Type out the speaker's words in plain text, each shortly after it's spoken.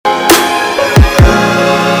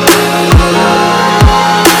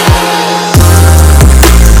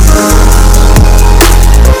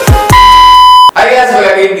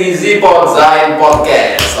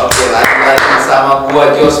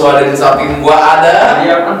ada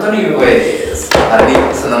Anthony. Wes, tadi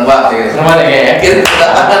seneng banget. Seneng banget ya. Kita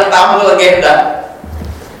akan tamu legenda.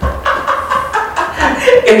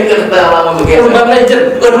 Kita lama begitu. Urban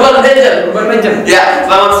Legend. Ya,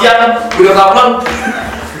 selamat siang, Bro Kaplon.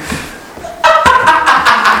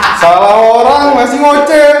 Salah orang masih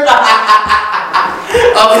ngoceh.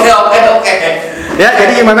 Oke. Ya,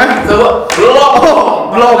 jadi gimana? Coba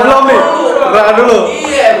Belum nih. Berangkat dulu.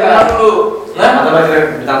 Iya, berangkat dulu. Nah, Mantap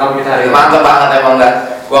banget bintang tamu kita hari ini. mantap banget emang dah.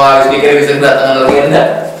 Gua nggak habis pikir bisa kedatangan legenda.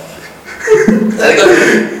 Tadi gua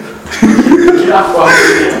Gila aku.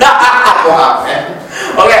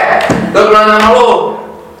 Oke, lu kenal nama lu?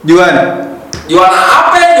 Juan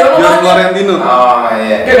Apa? Juan Florentino. Oh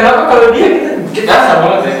iya. Ya kenapa kalau dia kita kasar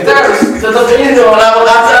banget ya? Kita harus tetap ini dong. Kenapa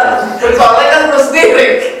kasar? Soalnya kan lu sendiri.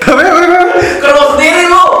 Keru sendiri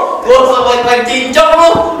lu. Gua sampai cincong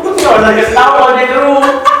lu. Nggak usah kasih tahu kalau dia keru.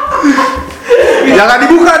 Jangan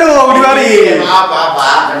dibuka dong di mari. Apa?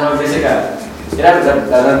 Jangan berisik kan. Kita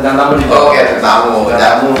bintang tamu di Oke, tamu.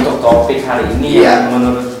 untuk topik hari ini Iya. yang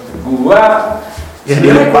menurut gua Ya,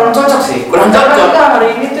 sebenarnya kurang cocok sih. Kurang cocok. Karena kita hari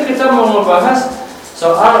ini tuh kita mau ngebahas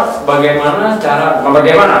soal bagaimana cara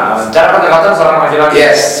pendekatan seorang laki-laki.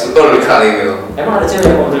 Yes, betul sekali itu. Emang ada cewek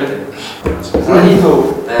yang mau deketin? Masalah itu,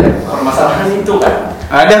 permasalahan itu kan.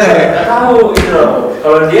 Ada nggak? Nggak tahu gitu loh.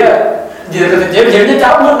 Kalau dia deketin ceweknya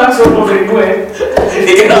cabut langsung mau dari gue.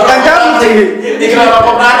 Bukan cabut sih. Dikenal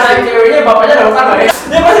apa Nah, ceweknya bapaknya ada utang nggak?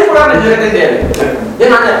 Dia pasti kurang deketin dia. Dia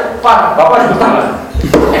nanya, Pak, bapak ada utang nggak?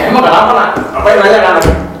 Emang kenapa nak? Apa yang nanya kan?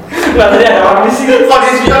 Nggak tadi ada orang missing. Kok di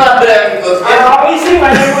situ ada yang ikut? Ada orang missing,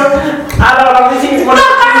 ada orang missing.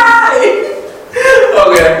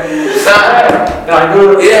 Oke. Nah itu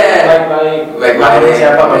Iya. baik. Baik.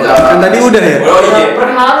 Siapa? Kan tadi udah ya. Oh iya.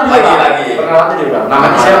 Perkenalan juga. Lagi. Perkenalan juga.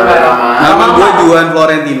 Namanya siapa? Nama gue Juan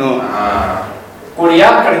Florentino.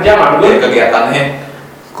 Kuliah, kerja, nganggur. Kegiatannya.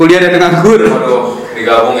 Kuliah dan nganggur. Waduh,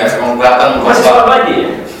 digabung ya, emang kelihatan Masih sekolah lagi ya?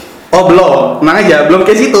 Oh belum, tenang aja, belum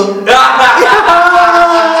ke situ.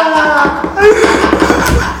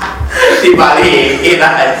 Dibalikin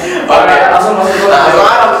aja. Oke, langsung masuk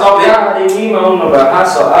ke topik. hari ini mau ngebahas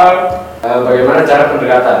soal bagaimana cara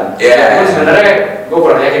pendekatan. Iya. Itu sebenarnya gue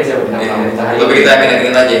kurang yakin sih bintang tamu kita hari Tapi ini. kita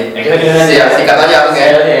yakin aja. Ya, kita gini aja. Siap, sikat aja harus ya.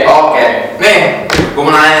 Iya. Oke. Nih, gue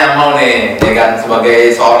mau nanya mau nih, ya kan, sebagai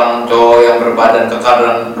seorang cowok yang berbadan kekar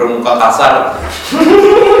dan bermuka kasar.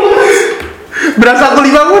 Berasa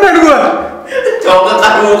kelima bangunan gue. Cowok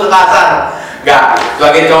kekar bermuka kasar. Gak,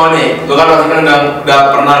 sebagai cowok nih, lu kan pasti kan udah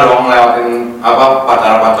pernah dong lewatin apa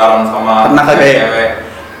pacaran sama Pernah kagak ya? cewek.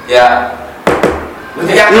 Ya.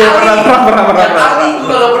 Iya, pernah. Kali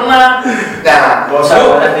gue gak pernah. Nah,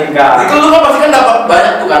 Bosan ada tingkah. itu lu kan pasti kan dapat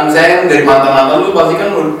banyak tuh kan, misalnya dari mantan lu pasti kan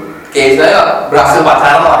kayak istilahnya berhasil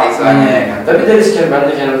pacaran lah istilahnya ya kan. Tapi dari sekian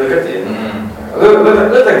banyak yang lu deketin, lu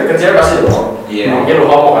kerja pasti lo. Iya. Mungkin lu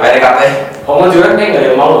homo kan? PDKT. Homo juga kayak nggak ada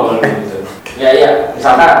yang mau sama lu gitu. Iya.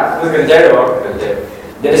 Misalkan lu kerja dong, kerja.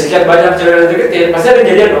 Dari sekian banyak cewek yang lu deketin, pasti ada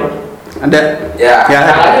jadian dong. Ada. Ya. Ya.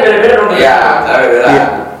 Caranya beda-beda dong. Iya, cara beda. Iya.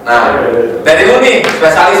 Nah, dari lu nih,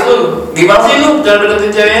 spesialis lu, gimana sih lu cara deketin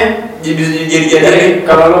ceweknya? Jadi.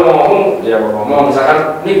 Kalau lu mau ngomong, ya mau ngomong.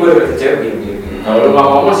 Misalkan, nih gue deketin cewek gini. Kalau lu mau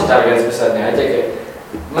ngomong sih cari garis besarnya aja kayak.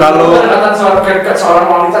 Kalau pendekatan seorang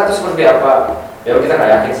wanita itu seperti apa? Ya kita nggak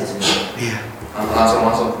yakin sih sebenarnya. Iya.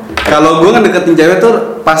 Langsung. Kalau gue ngedeketin cewek tuh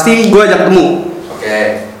pasti gue ajak ketemu. Oke.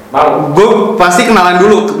 Mau? Gue pasti kenalan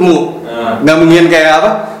dulu, ketemu. Nggak mungkin kayak apa?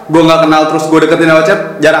 Gue nggak kenal terus gue deketin lewat chat,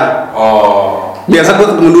 jarang. Oh. Biasa gue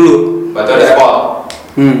ketemu dulu. Berarti ada spot.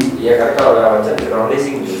 Iya, karena kalau ada wawancara di ruang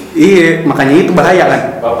leasing gitu. Iya, makanya itu bahaya kan.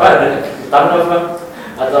 Bapak ada tanah apa?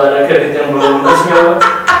 Atau ada kredit yang belum resmi apa?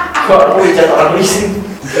 Kok aku dicat orang leasing?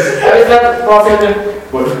 Habis lihat profilnya.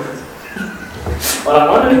 Waduh. Orang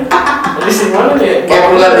mana nih? Leasing mana nih? Kayak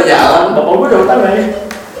perlu ada jalan. Bapak gue udah utang nggak ya?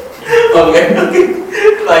 Oke.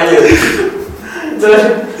 Lanjut. Terus.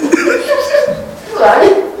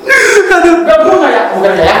 Lanjut. Aduh. Gak, gue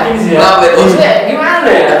bukan gak yakin sih ya. Nah, betul. Maksudnya gimana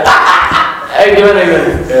ya? Gimana?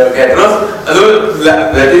 Oke, terus lu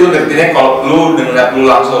berarti lu deketinnya kalau lu ngeliat lu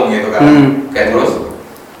langsung gitu kan? Kayak terus?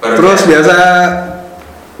 Terus biasa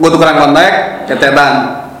gue tukeran kontak, chat-chatan.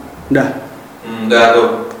 Udah. Udah tuh.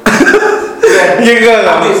 Iya enggak.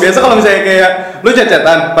 Biasa kalau misalnya kayak lu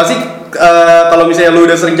chat-chatan, pasti kalau misalnya lu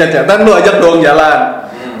udah sering chat-chatan, lu ajak dong jalan.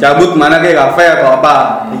 Cabut mana kayak kafe atau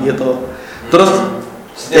apa gitu. Terus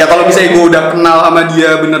ya kalau misalnya gue udah kenal sama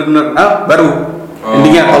dia bener-bener baru.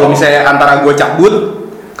 Intinya kalau misalnya antara gue cabut,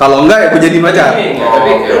 kalau enggak ya gue jadi pacar.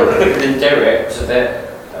 Tapi kalau deketin cewek, maksudnya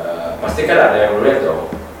pasti kan ada yang lu lihat dong.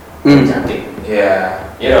 Cantik. Iya.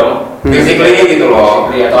 Iya dong. Physically gitu loh.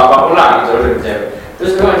 Physically atau apapun lah gitu lu deketin cewek.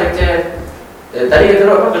 Terus lu ngajak chat. tadi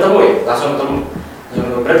kita ketemu ya, langsung ketemu.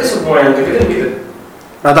 Berarti semua yang deketin gitu.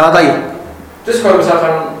 Rata-rata ya. Terus kalau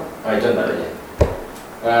misalkan, contoh aja.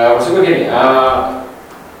 Maksud gue gini,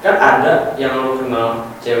 kan ada yang lu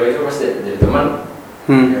kenal cewek itu pasti dari teman,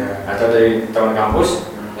 atau dari teman kampus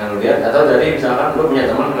yang lu lihat, atau dari misalkan lu punya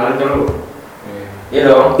teman kenalin ke lu. Iya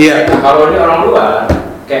dong. Iya. Nah, kalau ini orang luar,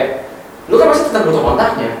 kayak lu kan pasti tetap butuh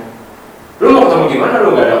kontaknya. Lu mau ketemu gimana?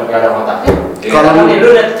 Lu nggak ada kontaknya. Kalau nih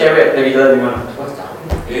lu lihat cewek lagi jalan di mana? Wah, tahu.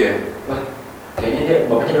 Iya. Wah, kayaknya dia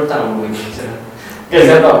bapaknya udah utang mungkin.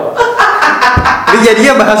 Gak tau. Ini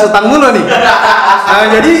jadinya bahas utang mulu nih.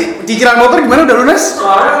 Jadi cicilan motor gimana udah lunas?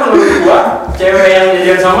 Soalnya menurut gua, cewek yang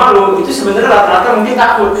jadian sama lu itu sebenarnya rata-rata mungkin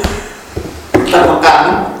takut.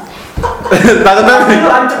 Takutkan. Takut apa? Lu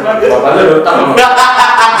ancam kan? Bapak lu utang.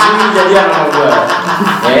 Ini jadian sama gua.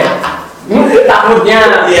 Ya. Takutnya.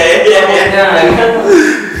 Iya.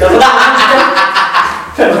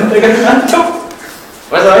 Takutnya ancam.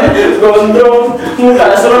 Masalahnya gondrong,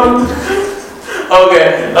 muka serem. Oke.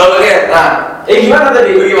 Nah, Gimana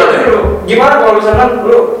tadi? Gimana? Gimana kalau misalkan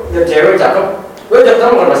lu lihat cewek cakep, lu ajak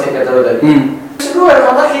ketemu kan pasti kata lu tadi. Terus lu ada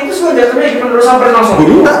kontaknya, terus lu ajak ketemu gimana? Lu samperin langsung? Gue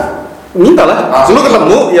minta lah. Lu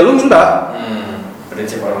ketemu, ya lu minta.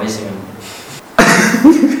 Prinsip orang leasing.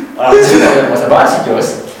 Langsung nggak masa basi Jos.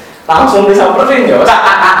 Langsung disamperin Jos.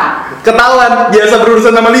 Ketahuan, biasa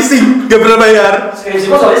berurusan sama leasing, gak pernah bayar. Skripsi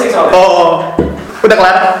gua soal leasing soalnya. Oh. Udah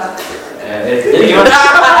kelar. Jadi gimana?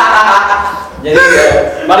 Jadi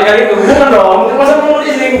balik lagi ke hubungan dong, masa mau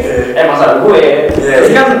leasing? Masalah gue. Jadi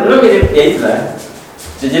kan lu mirip ya itulah.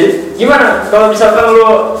 Jadi gimana kalau misalkan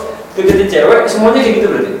lu deketin cewek semuanya kayak gitu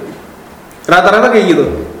berarti? Rata-rata kayak gitu.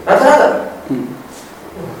 Rata-rata.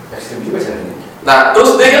 Ekstrim juga sih. Nah,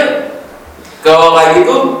 terus dia kan kalau kayak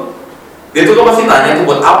gitu, dia tuh pasti nanya tuh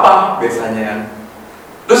buat apa biasanya kan.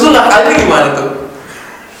 Terus lu ngakalin gimana tuh?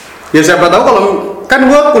 Ya siapa tahu kalau kan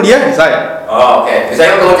gua kuliah bisa ya. Oh, oke.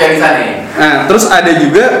 Misalnya ketemu cewek bisa nih. Nah, terus ada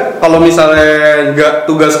juga kalau misalnya nggak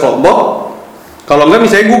tugas kelompok, kalau nggak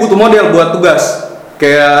misalnya gue butuh model buat tugas.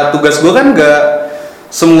 Kayak tugas gue kan nggak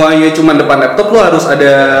semuanya cuma depan laptop, lo harus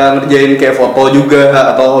ada ngerjain kayak foto juga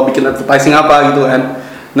atau bikin advertising apa gitu kan.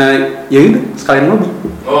 Nah, ya udah sekalian mobil.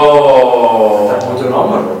 Oh. Butuh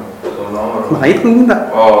nomor. Nah itu gue minta.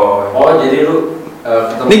 Oh jadi lu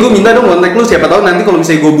ketemu. Nih gue minta dong kontak lu, siapa tahu nanti kalau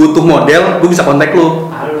misalnya gue butuh model, gue bisa kontak lu.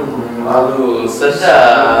 Aduh,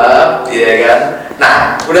 sedap, iya kan?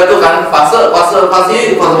 Nah, udah tuh kan fase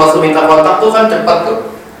minta kontak tuh kan cepat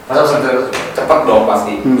tuh. Cepat dong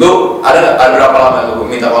pasti. Lu ada berapa lama lu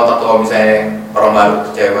minta kontak tuh kalau misalnya orang baru,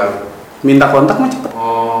 cewek baru? Minta kontak mah cepet.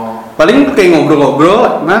 Oh. Paling kayak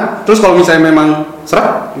ngobrol-ngobrol, nah terus kalau misalnya memang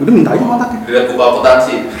serak, udah minta aja kontaknya. Dilihat buku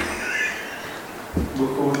akuntansi.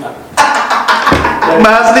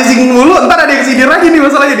 Bahas leasing mulu, ntar ada yang sindir lagi nih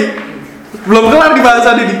masalahnya nih. Belum kelar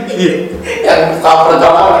dibahasan ini. Iya. Yang cover.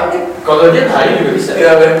 Kalau dia tadi juga bisa.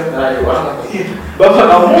 Iya kan? Nah, orang bapak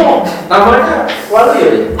kamu namanya Wali ya?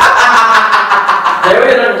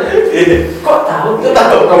 Cewek nanya. Kok tahu? Itu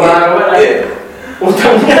tahu kemana-mana.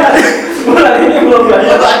 Utangnya bulan ini belum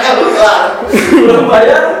bayar. Belum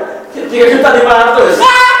bayar 3.500.000.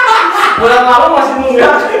 Bulan lalu masih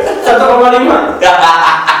munggah 1,5.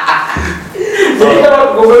 Jadi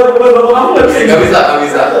kalau gue bapak kamu Gak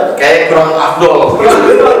bisa. Kayak kurang afdol.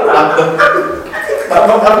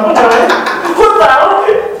 Bapak kamu namanya? Kok tahu?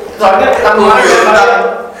 Soalnya tanggungan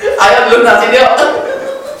Ayo lu nasi dia.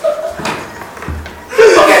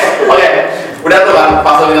 Oke. Udah tuh kan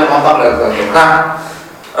pas minta kontak udah tuh. Nah,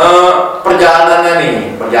 perjalanan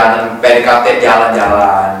PDKT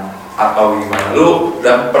jalan-jalan atau gimana? Lu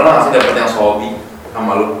udah pernah nggak sih dapet yang hobi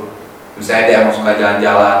sama lu? Misalnya dia emang suka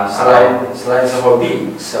jalan-jalan. Selain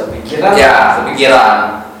sehobi, sepikiran. Ya,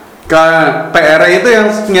 sepikiran. Kan PR itu yang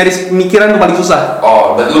nyari pemikiran tuh paling susah.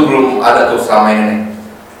 Oh, berarti lu belum ada tuh selama ini nih?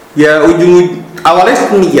 Ya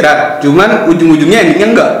awalnya pemikiran, cuman ujung-ujungnya endingnya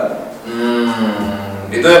enggak.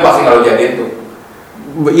 Itu yang pasti kalau jadian tuh.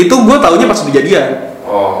 Itu gue taunya pas udah jadian.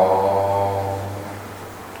 Oh.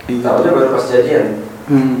 Tahunya baru pas jadian.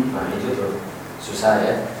 Nah itu tuh susah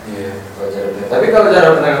ya. Iya. Tapi kalau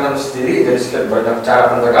cara pendekatan sendiri dari sekian banyak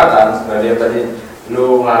cara pendekatan, sebenarnya tadi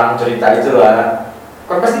lu ngarang cerita itu lah.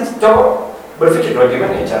 Kan pasti cowok berpikir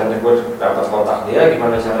bagaimana ya caranya gue dapat kontak dia,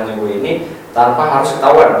 gimana caranya gue ini tanpa harus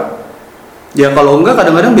ketahuan. Ya kalau enggak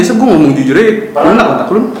kadang-kadang biasa gue ngomong jujur aja. Pernah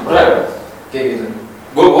kontak lu? Pernah kayak gitu.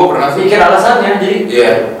 Gue pernah sih. Pikir alasannya jadi.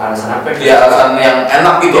 Iya. Alasan apa? Iya, alasan yang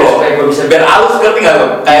enak gitu loh. Supaya gue bisa biar halus, ngerti nggak lo?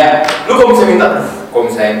 Kayak lu kalau bisa minta, kalau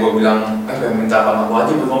misalnya gue bilang, minta sama aku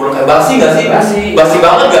aja ngobrol kayak basi nggak sih? Basi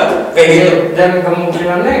banget nggak? Kayak gitu. Dan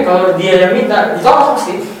kemungkinannya kalau dia yang minta ditolak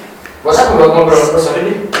pasti. Masa ngobrol terus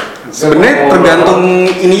ini? Sebenarnya tergantung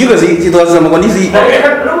ini juga sih, situasi sama kondisi. Tapi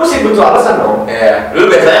kan lu mesti butuh alasan dong. Iya. Lu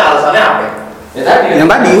biasanya alasannya apa? Ya tadi. Yang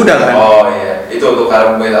tadi udah kan. Oh iya. Itu untuk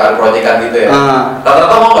kalau ada proyekan gitu ya.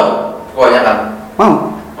 Rata-rata mau nggak? Kebanyakan. Mau.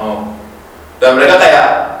 Oh. Dan mereka kayak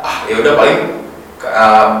ya udah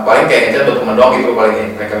paling kayak ngechat buat temen doang gitu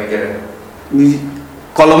paling mereka mikirin.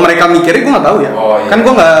 Kalau mereka mikirnya gue nggak tahu ya. Oh, iya. Kan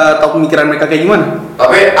gue nggak tahu pemikiran mereka kayak gimana.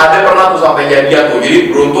 Tapi ada pernah tuh sampai jadian tuh,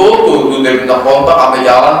 jadi beruntung tuh dari minta kontak sampai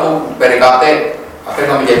jalan tuh PDKT, akhirnya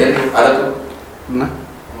sampai jadian tuh ada tuh. Nah.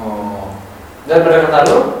 Oh. Dan pendekatan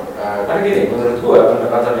lu, kan gini, menurut gua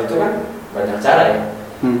pendekatan itu kan banyak cara ya.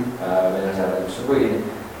 Banyak cara. Maksud gua gini,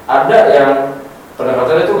 ada yang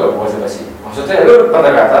pendekatan itu gak basa-basi. Maksudnya lu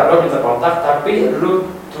pendekatan, lu minta kontak, tapi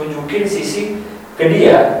lu tunjukin sisi ke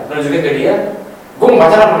dia, gue mau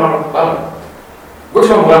pacaran sama lu, paham? Gue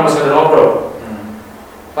cuma bukan sekedar ngobrol,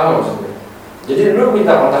 paham maksud gue? Jadi lu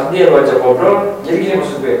minta kontak dia, lu ajak ngobrol, jadi gini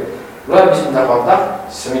maksud gue, lu habis minta kontak,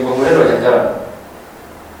 seminggu kemudian lu ajak jalan.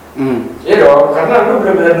 Iya dong, karena lu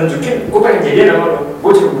benar-benar nunjukin, gue pengen jadian sama lu,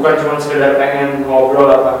 gue bukan cuma sekedar pengen ngobrol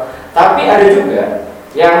apa, tapi ada juga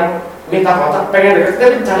yang minta kontak, pengen deket,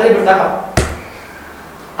 tapi caranya bertahap.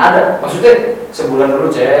 Ada, maksudnya sebulan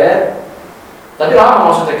dulu chat. Tapi lama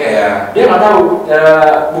maksudnya kayak dia nggak tahu,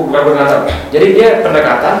 bukan tahu. Jadi dia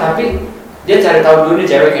pendekatan tapi dia cari tahu dulu nih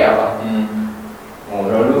cewek kayak apa.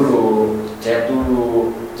 Ngobrol dulu, chat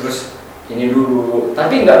dulu, terus ini dulu.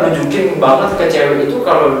 Tapi nggak nunjukin banget ke cewek itu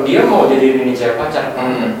kalau dia mau jadi ini cewek pacar.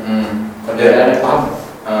 Ada paham?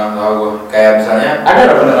 Tahu gue. Kayak misalnya ada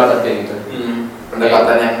nggak pendekatan kayak gitu?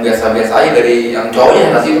 Pendekatan yang biasa-biasa aja dari yang cowoknya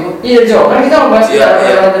nggak sih itu? Iya cowok, kan kita membahas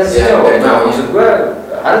pendekatan dari cowok. Nah, maksud gue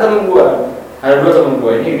ada temen gue. Ada 2 temen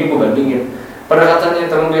gue ini gue bandingin pendekatannya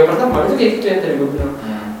temen gue yang pertama itu kayak gitu yang tadi gue bilang.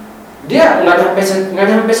 Dia nggak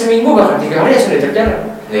sampai seminggu bahkan 3 hari ya sudah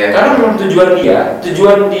terjalan. Karena memang tujuan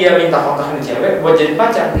dia minta kontak nih cewek buat jadi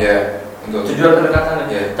pacar. Tujuan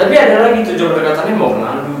pendekatannya. Tapi ada lagi tujuan pendekatannya mau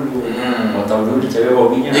kenal dulu, mau tahu dulu cewek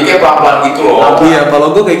hobinya. Jadi kayak pelan-pelan gitu loh. Iya,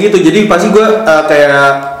 kalau gue kayak gitu. Jadi pasti gue kayak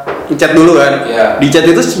chat dulu kan. Di chat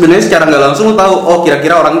itu sebenarnya secara nggak langsung lu tahu, oh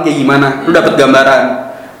kira-kira orangnya kayak gimana. Lu dapat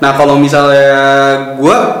gambaran. Nah kalau misalnya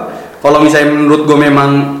menurut gue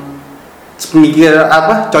memang mikir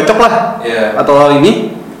cocok lah atau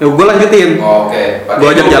ini ya gue lanjutin. Gue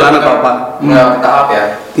ajak jalan atau apa tahap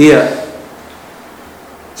ya. Iya,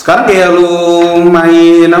 sekarang kayak lu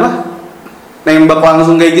main nembak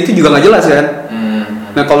langsung kayak gitu juga nggak jelas kan.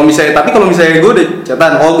 Nah kalau misalnya gue udah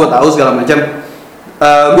chatan, gue tahu segala macam,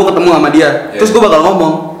 gue ketemu sama dia, terus gue bakal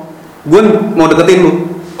ngomong gue mau deketin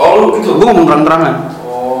lu. Lu gitu? Gue ngomong terang-terangan.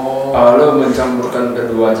 Lo mencampurkan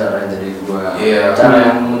kedua cara dari gua. Cara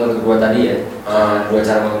yang menurut gua tadi ya. Dua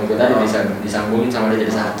cara menurut gua tadi disambungin sama dia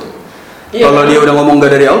jadi satu. Kalau dia udah ngomong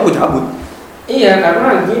gak dari awal, gua cabut. Iya,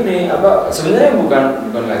 karena gini, sebenarnya bukan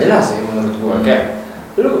nggak jelas sih menurut gua. Kayak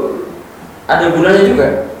lu ada gunanya juga.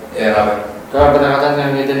 Iya, apa? Kalau pendekatan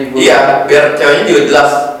yang tadi gua. Iya, biar ceweknya juga jelas.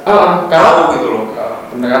 Tahu gitu loh.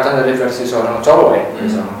 Pendekatan dari versi seorang cowok ya,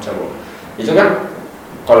 seorang cowok. Itu kan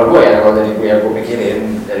kalau gue ya, kalau dari gue ya gue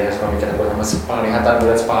pikirin dari hasil pemikiran gue sama penglihatan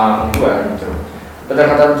gue dan pengalaman gue gitu.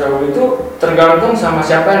 Pendekatan cowok itu tergantung sama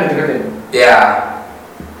siapa yang dideketin. Iya,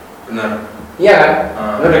 benar. Iya kan?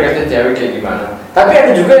 Lo deketin cewek kayak gimana? Tapi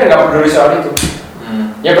ada juga yang nggak peduli soal itu.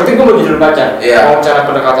 Yang penting gue mau jadi pacar. Mau cara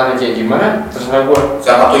pendekatannya kayak gimana? Terserah gue.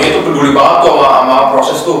 Yang satunya itu peduli banget tuh sama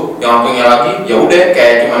proses tuh. Yang satunya lagi, ya udah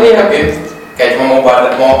kayak cuma deketin, kayak cuma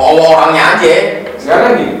mau orangnya aja.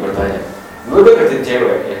 Sekarang gini bertanya. Gue deketin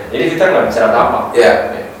cewek ya, jadi kita nggak bicara tampang.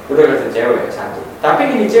 Gue deketin cewek satu.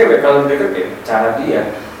 Tapi ini cewek kalau deketin, cara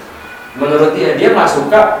dia, menurut dia nggak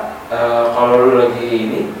suka kalau lu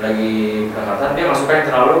lagi pendekatan, dia nggak suka yang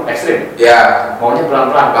terlalu ekstrim. Maunya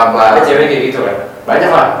pelan-pelan. Ada cewek kayak gitu kan,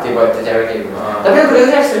 banyak lah tipe cewek kayak gitu. Tapi yang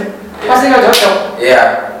deketin ekstrim, pasti nggak cocok. Iya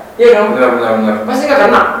dong. Benar. Pasti nggak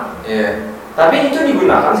kena. Tapi itu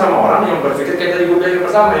digunakan sama orang yang berpikir kayak tadi gue bilang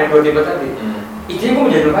pertama yang gue tiba tadi. Itu gue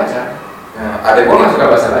mau jadi pacar. Ada gue nggak suka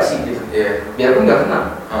basa-basi gitu. Biarpun nggak kenal.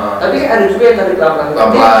 Tapi ada juga yang tadi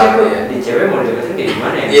pelan-pelan. Di cewek mau deketin kayak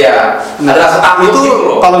gimana ya? Ada rasa takut itu gitu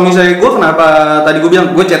loh. Kalau misalnya gue kenapa tadi gue bilang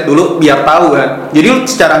gue chat dulu biar tahu kan. Jadi lu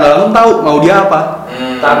secara nggak langsung tahu mau dia apa.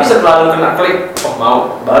 Tapi setelah lu kena klik,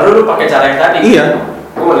 mau, baru lu pakai cara yang tadi. Iya.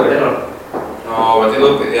 Gue mau deketin lo. Berarti lu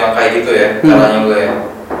yang kayak gitu ya caranya lu ya.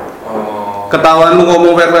 Ketahuan lu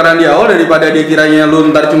ngomong fair-fairan di awal daripada dia kiranya lu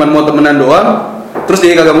ntar cuma mau temenan doang. Terus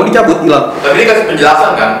dia kagak mau dicabut, hilang. Tapi dia kasih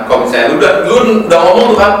penjelasan kan, kalau misalnya lu udah ngomong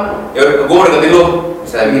tuh kan, ya gue mau deketin lu,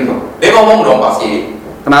 misalnya begitu. Dia ngomong dong pasti.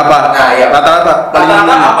 Kenapa? Nah iya. Rata-rata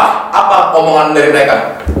apa omongan dari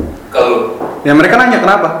mereka ke lu? Ya mereka nanya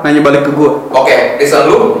kenapa? Nanya balik ke gue. Oke, reason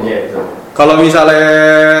lu? Iya itu. Kalau misalnya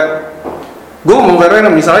gue ngomong fair,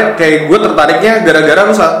 misalnya kayak gue tertariknya gara-gara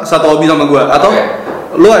lu satu hobi sama gue, atau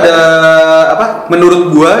lu ada apa?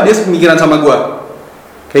 Menurut gue dia sepemikiran sama gue,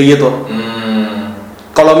 kayak gitu.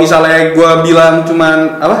 Kalau misalnya gue bilang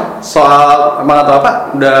cuman apa soal emang atau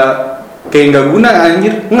apa, udah kayak nggak guna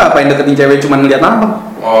anjir. Ngapain deketin cewek cuman ngeliat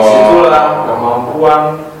nampang? Disitulah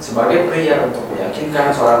kemampuan sebagai pria untuk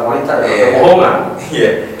meyakinkan seorang wanita dengan kebohongan.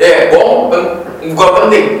 Iya, bohong gua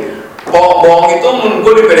penting. Bohong itu menurut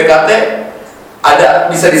gua di PDKT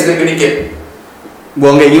ada bisa diselipin dikit.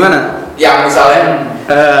 Bohong kayak gimana? Yang misalnya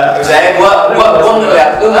gua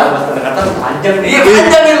ngeliat tuh kan Pendekatan panjang nih. iya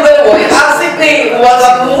panjang gitu kan, wah asik nih buat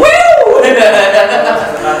satu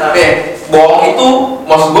nih, bohong itu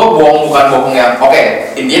maksud gua bohong bukan bohong yang oke,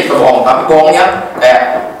 intinya itu bohong, tapi bohong yang kayak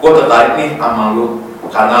gua tertarik nih sama lu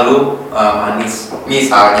karena lu manis,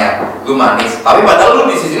 misalnya lu manis, tapi padahal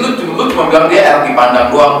lu di sisi lu cuma bilang dia enak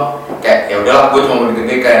dipandang doang, kayak ya udahlah gua cuma mau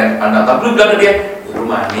dikit kayak pandang, tapi lu bilang ke dia lu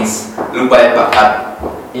manis, lu banyak bakat.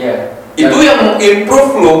 Iya. Itu yang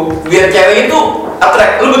improve lu biar cewek itu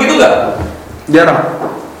attract. Lu begitu nggak? Jarang.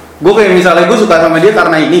 Gue kayak misalnya gue suka sama dia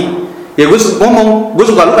karena ini, ya gue ngomong gue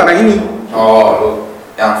suka lu karena ini. Oh, lu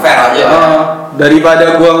yang fair aja lah.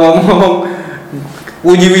 Daripada gue ngomong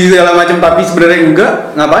puji-puji segala macam tapi sebenarnya enggak,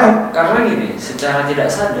 ngapain? Karena gini, secara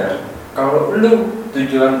tidak sadar kalau lu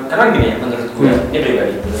tujuan, karena gini ya menurut gue, ini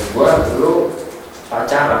pribadi menurut gue, lu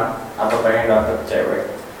pacaran atau pengen dapet cewek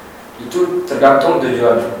itu tergantung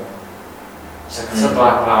tujuan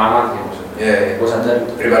setelah pengalaman gitu maksudnya. Iya. Gue sadar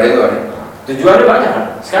itu Pribadi lu nih. tujuannya banyak kan.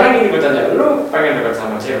 Sekarang gini gue tanya, lu pengen dekat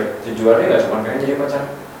sama cewek, tujuannya nggak cuma pengen jadi pacar.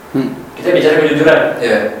 Kita bicara kejujuran.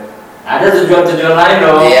 Iya. Ada tujuan-tujuan lain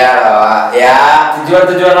dong. Iya, ya.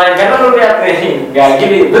 Tujuan-tujuan lain karena lu lihat nih, nggak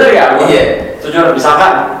gini, bener ya? Iya. Tujuan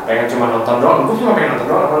misalkan pengen cuma nonton doang, gue cuma pengen nonton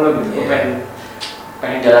doang sama lu gitu. Gue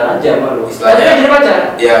pengen jalan aja sama lu. Istilahnya jadi pacar.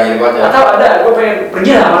 Iya, jadi pacar. Atau ada, gue pengen pergi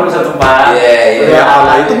lah sama lu ke satu tempat. Iya.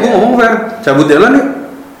 Kalau itu gue ngomong fair, cabut jalan yuk.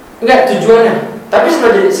 Enggak, tujuannya. Tapi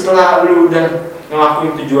setelah lu udah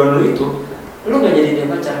ngelakuin tujuan lu itu, lu nggak jadi dia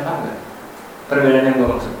pacar apa enggak? Perbedaan yang gue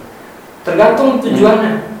maksud. Tergantung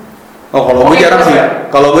tujuannya. Oh, kalau gue jarang sih.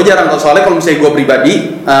 Kalau gue jarang, soalnya kalau misalnya gue pribadi,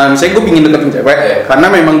 misalnya gue pingin deketin cewek, karena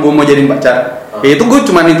memang gue mau jadiin pacar. Ya itu gue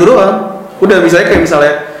cuman itu doang. Udah misalnya kayak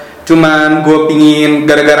misalnya cuman gue pingin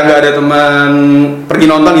gara-gara nggak ada teman pergi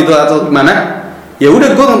nonton gitu atau gimana, ya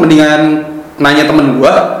udah gue mendingan nanya temen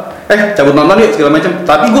gue, cabut nonton yuk segala macam.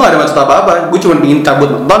 Tapi gue nggak ada maksud apa-apa, gue cuma pingin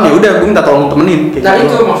cabut nonton, ya udah gue minta tolong temenin. Nah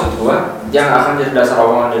gitu. Itu maksud gue yang akan jadi dasar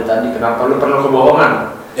omongan dari tadi, kenapa lu perlu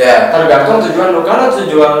kebohongan. Tergantung tujuan lu. Kalau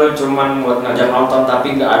tujuan lu cuma buat ngajak nonton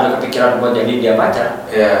tapi nggak ada kepikiran buat jadi dia pacar,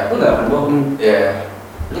 lu nggak akan bohong.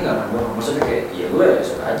 Lu nggak akan bohong. Maksudnya kayak, ya gue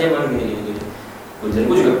suka aja man gini. Gue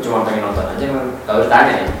juga cuma pengen nonton aja man. Kalau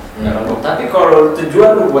ditanya ya, nggak akan bohong. Tapi kalau tujuan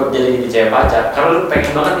lu buat jadi cewek pacar, kalau lu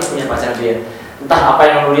pengen banget nih punya pacar dia, entah apa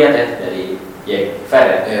yang lu lihat ya dari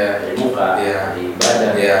fair ya, dari muka, dari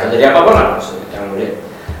badan, atau dari apapun lah maksudnya yang lu lihat,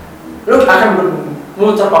 lu akan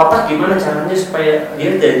muter otak gimana caranya supaya dia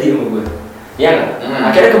jadi sama gue. Iya nggak?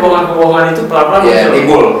 Akhirnya kebohongan itu pelan-pelan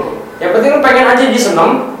timbul. Yang penting lu pengen aja dia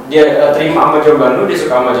seneng, dia terima sama jawaban lu, dia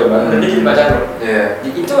suka sama jawaban lu, dan dia jadi pacar lu.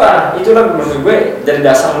 Itulah menurut gue dari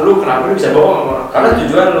dasar lu kenapa lu bisa bohong sama orang. Karena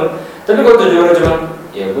tujuan lu. Tapi kalau tujuan lu cuma,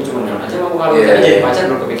 ya gue cuma nyampe aja mau kalau kita jadi pacar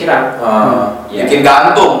belum kepikiran. Bikin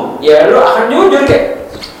gantung. Ya lu akan jujur kayak,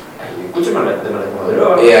 gue cuma lihat model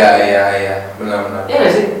doang. Iya, benar. Iya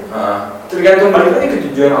nggak sih? Tergantung balik lagi ke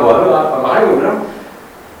tujuan awal lu apa. Makanya gue bilang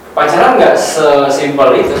pacaran nggak sesimpel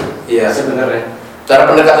itu. Iya. Sebenarnya. Cara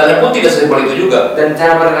pendekatannya pun tidak sesimpel itu juga. Dan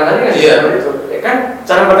cara pendekatannya nggak sesimpel itu. Ya kan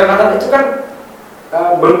cara pendekatan itu kan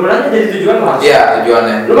bermulanya dari tujuan lu. Iya,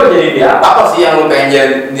 tujuannya. Lu mau jadi dia apa sih yang lu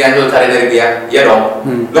pengen lu cari dari dia? Iya dong.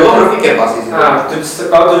 Lu kan berpikir pasti sih. Nah,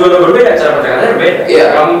 kalau tujuan lu berbeda, cara pendekatannya berbeda. Iya.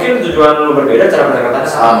 Gak mungkin tujuan lu berbeda, cara pendekatannya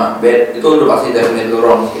sama. Itu udah pasti definite lu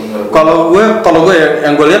wrong. Kalau gue ya,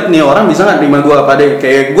 yang gue lihat nih orang bisa nggak terima gue apa deh?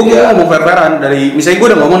 Kayak gue ngomong fair-fairan dari, misalnya gue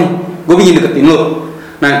udah ngomong nih, gue ingin deketin lu.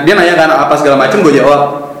 Nah dia nanya kan apa segala macam, gue jawab.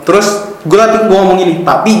 Terus gue ngomong gini,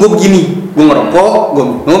 tapi gue begini, gue ngerokok, gue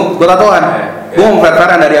minum, gue tatoan. Gue ngomong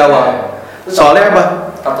fair-fairan dari awal. Soalnya apa?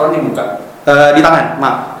 Tatoan di muka? Di tangan,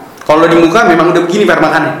 maaf. Kalau di muka memang udah begini fair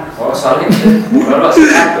makannya. Oh soalnya muka lu asli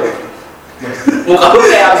satu. Muka lu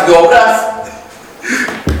kayak habis 12.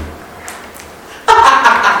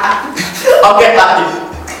 Oke, lanjut.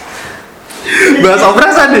 Bahas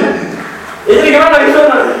operasi nih. Jadi gimana gitu?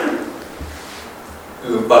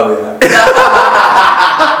 Lupa ya.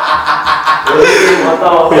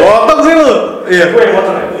 Potong sih lu. Iya. Gue yang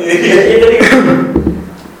potong ya. Jadi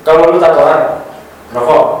kalau lu tatoan,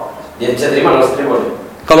 Dia bisa terima nggak usah terima deh.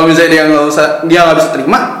 Kalau misalnya dia nggak bisa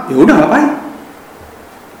terima, ya udah ngapain?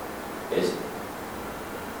 Yes.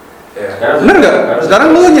 Ya. Bener nggak?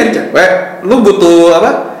 Sekarang lu nyari cewek, lu butuh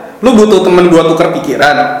apa? Lu butuh temen buat tukar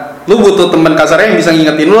pikiran. Lu butuh temen kasarnya yang bisa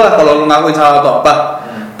ngingetin lu lah kalau lu ngakuin salah atau apa.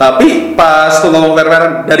 Tapi pas lu ngomong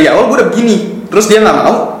fair-fairan dari awal gue udah begini, terus dia nggak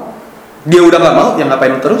mau, dia udah nggak mau, ya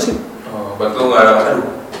ngapain lu terusin? Oh, betul nggak ada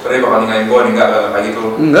aduh, terus bakal ninggalin gue nih nggak kayak gitu.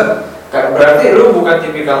 Enggak. Berarti lu bukan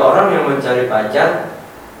tipikal orang yang mencari pacar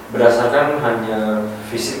berdasarkan hanya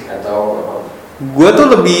fisik atau apa? Gue tuh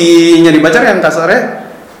lebih nyari pacar yang kasarnya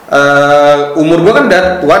umur gue kan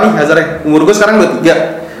udah tua nih kasarnya. Umur gue sekarang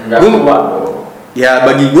 23. Enggak Gue tua. ya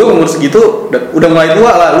bagi gue umur segitu udah mulai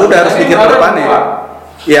tua lah, lu udah harus pikir ke depannya.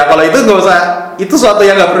 Ya kalau itu nggak usah, itu suatu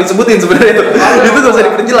yang nggak perlu disebutin sebenarnya itu. Itu nggak usah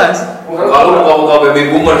diperjelas. Kalau muka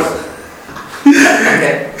baby boomers.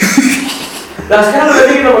 Nah sekarang udah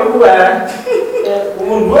tinggi nomor gua.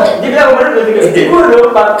 Umur gua, dia bilang umurnya udah 3. Gua udah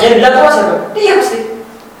 4. Yang bilang tua siapa? Dia pasti.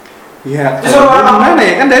 Ya, Suruh orang mana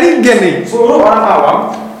ya kan dari gen nih. Suruh orang awam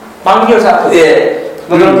panggil satu. Iya.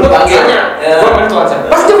 Menurut lu Panggilnya. tanya, gua mentua siapa?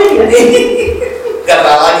 Pasti dia. Gak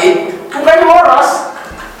salah lagi. Mukanya boros.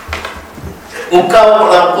 Muka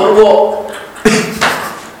orang purbo.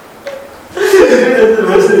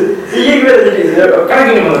 Iya gue jadi. Karena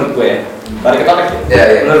gini menurut gue ya. Balik ke topik ya. Iya,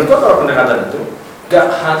 iya. Menurut gue kalau pendekatan itu gak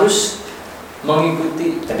harus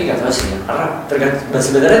mengikuti, tapi gak tahu sih ya. Karena tergantung. Dan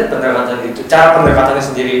sebenarnya pendekatan itu, cara pendekatannya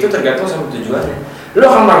sendiri itu tergantung sama tujuannya. Lu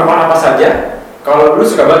akan melakukan apa saja kalau lu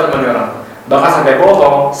suka banget sama orang. Bahkan sampai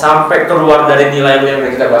bohong, sampai keluar dari nilai lu yang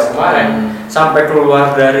kita bahas kemarin, sampai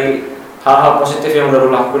keluar dari hal-hal positif yang udah lu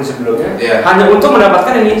lakuin sebelumnya, hanya untuk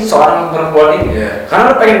mendapatkan ini seorang perempuan ini.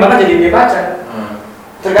 Karena lu pengen banget jadi dia pacar.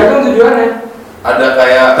 Tergantung tujuannya. Ada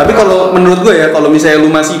kayak. Tapi kalau menurut gue ya, kalau misalnya lu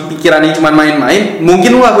masih pikirannya cuma main-main,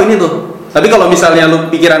 mungkin lu lakuin itu. Tapi kalau misalnya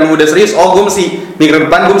lu pikiran lu udah serius, oh gue mesti mikir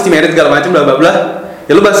depan, gue mesti merit segala macam, bla bla bla,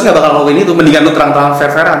 ya lu pasti nggak bakal lakuin itu. Mendingan lu terang-terangan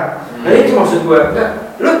fair-fairan. Nah itu maksud gue. Enggak,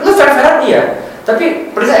 lu fair-fairan iya.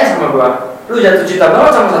 Tapi percaya sama gue, lu jatuh cinta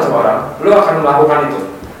banget sama satu orang, lu akan melakukan itu.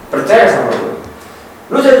 Percaya sama gue.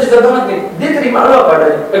 Lu jatuh cinta banget nih, dia terima lu apa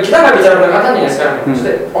adanya. Kita nggak bicara pendekatannya ya sekarang.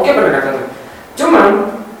 Maksudnya, oke pendekatannya. Cuman,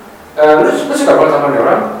 lu suka banget sama dia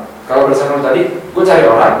orang. Kalau bersama tadi, gue cari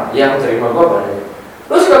orang yang terima gue apa adanya.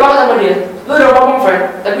 Lu suka banget sama dia, lu udah ngomong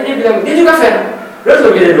fair, tapi dia bilang dia juga fair. Lu harus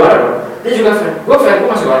lebih dari 2 orang, dia juga fair. Gue fair, gue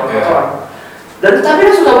masih orang. Dan tapi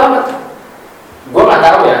lu suka banget. Gue nggak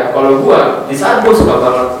tahu ya, kalau gue di saat gue suka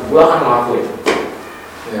banget, gue akan ngelakuin.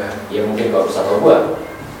 Ya mungkin gak usah tau gue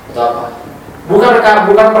atau apa.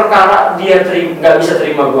 Bukan perkara dia nggak bisa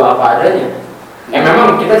terima gue apa adanya.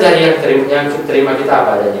 Memang kita cari yang terima kita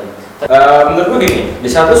apa adanya. Menurut gue gini, di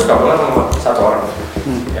saat lu suka banget sama satu orang,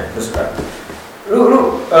 ya lu suka. Lu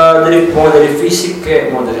mau dari fisik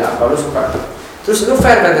kayak mau dari apa lu suka. Terus lu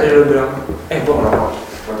fair kan tadi lu bilang, gue ngerokok,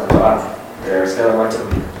 gue tatoan, ya segala macam.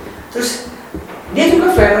 Terus dia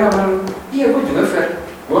juga fair sama, iya gue juga fair,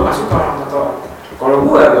 gue nggak suka orang tatoan. Kalau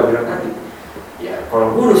gue bilang tadi, ya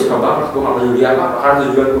kalau gue udah suka banget, gue nggak peduli apa, karena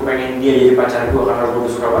tujuan gue pengen dia jadi pacar gue karena gue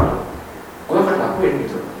udah suka banget, gue akan lakuin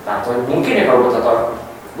gitu. Tato mungkin ya kalau gue tato,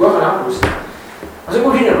 gue akan hapus. Maksud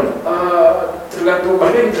gue gini loh,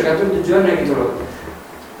 tergantung tujuannya gitu loh.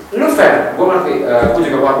 Lu fair, gue ngerti, gue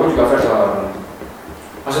juga fair sama orang.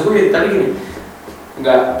 Maksud gue tadi gini,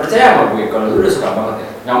 nggak percaya sama gue kalau lu udah suka banget ya,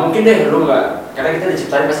 nggak mungkin deh lu nggak, karena kita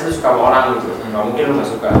diciptain pasti lu suka sama orang gitu, nggak mungkin lu nggak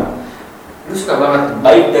suka. Lu suka banget,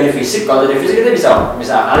 baik dari fisik, kalau dari fisik kita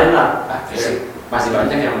bisa akalin lah, fisik masih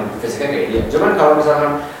banyak yang fisiknya kayak dia. Cuman kalau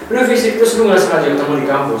misalkan lu fisik terus lu nggak sengaja ketemu di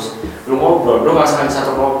kampus, lu ngobrol, lu nggak sengaja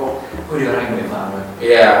satu kelompok, dia orang yang baik banget.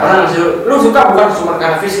 Iya. Karena lu suka bukan cuma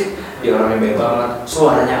karena fisik, dia orang yang baik banget,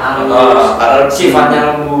 suaranya halus, sifatnya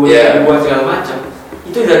lembut, dibuat segala macam.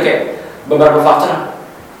 Itu udah kayak beberapa faktor.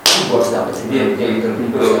 Gue harus dapetin dia, kayak gitu.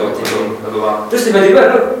 Terus tiba-tiba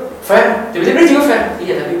lu fair, tiba-tiba dia juga fair.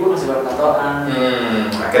 Iya, tapi gue masih baru tatoan.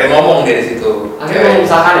 Akhirnya ngomong dia di situ. Akhirnya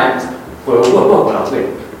misalkan ya, kalau gue lakuin.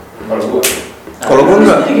 Kalau gue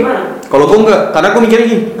enggak. Kalau gue enggak, karena gue mikirnya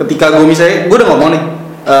gini, ketika gue misalnya, gue udah ngomong nih,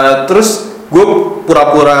 terus gue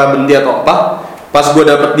pura-pura benci atau apa, pas gue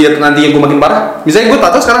dapet dia nanti yang gue makin parah, misalnya gue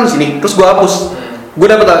tato sekarang di sini, terus gue hapus, gue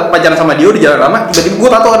dapet pacaran sama dia udah jalan lama, tiba-tiba gue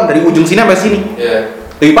tatoan dari ujung sini sampai sini,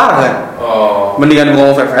 lebih parah kan? Mendingan gue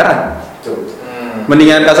ngomong fair-fairan,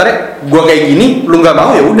 mendingan kasarnya gue kayak gini, lu nggak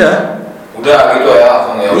mau ya udah gitu ya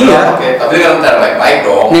langsung ya. Iya. Oke. Tapi kan cara baik-baik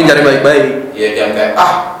dong. Ini cari baik-baik. Iya jangan kayak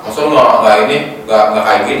maksud lu nggak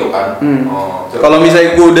kayak gitu kan. Kalau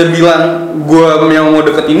misalnya gue udah bilang gue yang mau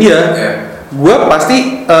deketin dia, gue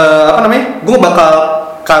pasti gue bakal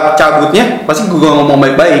cabutnya pasti gue ngomong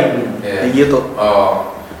baik-baik kayak gitu.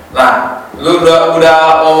 Nah, lu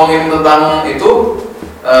udah ngomongin tentang itu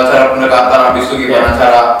cara pendekatan, habis itu gimana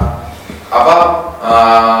cara apa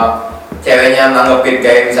ceweknya nanggepin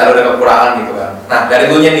kayak misalnya udah kekurangan gitu kan. Nah, dari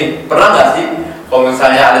dulunya nih, pernah nggak sih kalau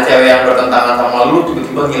misalnya ada cewek yang bertentangan sama lu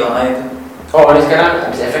tiba-tiba ngilang aja itu? Oh, ini sekarang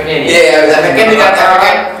habis efeknya nih. Iya, habis efeknya nih kan,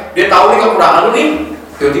 efeknya dia tahu nih kekurangan lu nih,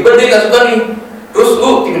 tiba-tiba dia nggak suka nih. Terus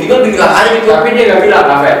lu tiba-tiba bilang aja gitu. Tapi dia nggak bilang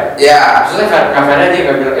kafe. Ya. Maksudnya kafe dia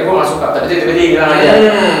nggak bilang, gue nggak suka. Tapi tiba-tiba dia bilang aja.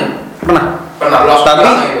 Pernah langsung tapi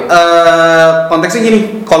gitu. Konteksnya gini,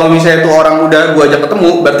 kalau misalnya tuh orang udah gua ajak ketemu,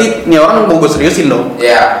 berarti nih orang mau gue seriusin dong.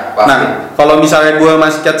 Iya, pasti. Nah, kalau misalnya gua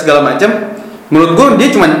masih chat segala macam, menurut gua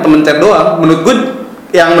dia cuma temen chat doang. Menurut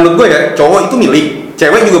gua ya, cowok itu milih,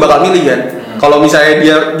 cewek juga bakal milih kan. Kalau misalnya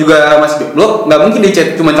dia juga masih jomblo, nggak mungkin dia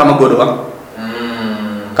chat cuma sama gua doang.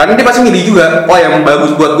 Karena dia pasti milih juga. Oh, yang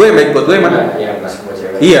bagus buat gue, yang baik buat gue mana? Iya, bagus buat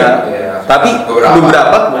cewek. Iya. Tapi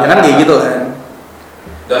beberapa kan kayak gitu kan.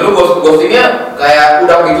 Dan lu ghostingnya kayak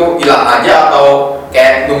udah gitu hilang aja atau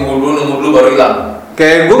kayak nunggu dulu baru hilang?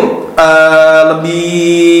 Kayak gue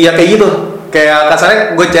lebih ya kayak gitu. Kayak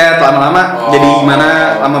kasarnya gue chat lama-lama jadi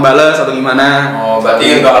gimana, lama bales atau gimana. Oh,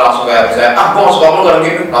 berarti enggak langsung kayak misalnya gue gak suka lu karena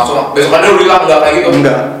gitu, langsung besokannya lu hilang, enggak kayak gitu?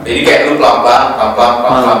 Enggak. Jadi kayak lu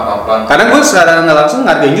pelan-pelan. Karena gue secara nggak langsung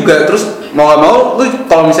ngargain juga. Terus mau gak mau lu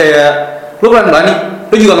kalau misalnya lu pelan-pelan nih,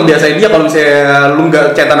 lu juga ngebiasain dia kalau misalnya lu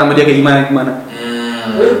nggak chatan sama dia kayak gimana.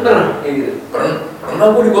 Lu pernah kayak gitu? Pernah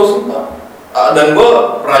gue di ghosting Pak. Dan gue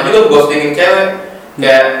pernah juga ghostingin cewek.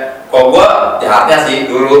 Kayak kalau gue jahatnya sih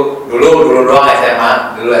dulu doang SMA.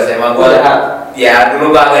 Dulu SMA gue ya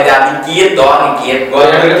dulu gue agak jahat dikit doang. Gue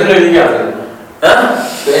yang itu udah tinggal. Hah?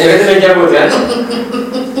 Yang itu udah cabut kan?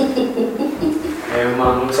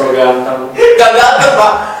 Emang so ganteng. Gak ganteng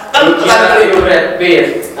Pak. Kan Lu kira itu Brad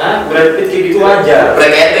Pitt? Hah? Brad Pitt kayak gitu aja.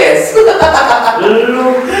 Breketes. Lu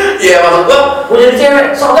Iya maksud gue jadi cewek,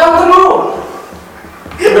 sok ganteng lu.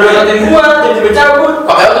 Udah deketin gua, jadi cabut.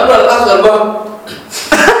 pakai itu udah lekas dan gue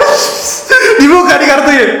Dibuka di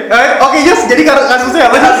kartunya. Oke, Yes. Jadi kasusnya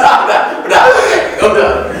apa sih? udah.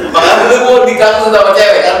 Makanya dulu gue di kasus sama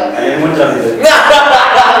cewek kan. Kayak muncul gitu.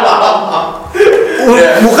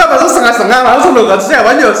 Buka masuk setengah-setengah langsung lo kasusnya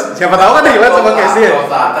apa Jos? Siapa tahu kan relate sama case-nya. Nggak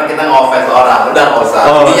usah, ntar kita nge-offense orang, udah nggak usah.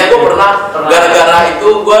 Oh. Intinya gue pernah gara-gara itu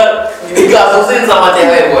gue dikasusin sama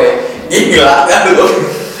cewek gue. Gila kan lu?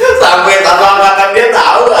 Sampai satu angkatan dia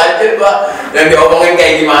tahu aja gue yang diomongin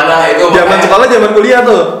kayak gimana itu. Zaman sekolah, zaman kuliah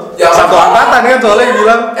tuh. Satu angkatan kan soalnya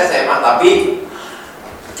bilang SMA tapi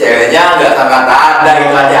ceweknya nggak sangkatan, ada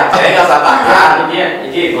itu aja. Ceweknya nggak sangkatan.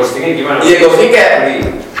 Ini ghostingnya gimana? Iya ghosting kayak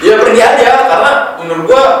ya pergi aja karena menurut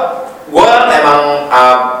gua kan emang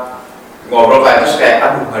ngobrol kayak terus kayak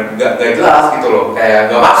aduh nggak jelas gitu loh, kayak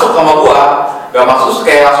nggak masuk sama gua, nggak masuk terus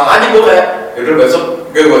kayak langsung aja gua kayak yaudah besok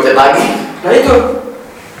gua chat lagi. Nah itu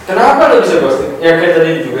kenapa lo bisa ghosting? Ya kayak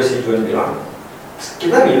tadi juga si Juan bilang,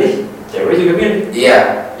 kita milih, cewek juga milih.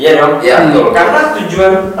 Iya dong. Iya betul. Karena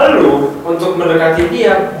tujuan lo untuk mendekati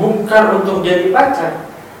dia bukan untuk jadi pacar,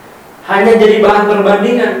 hanya jadi bahan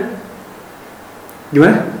perbandingan.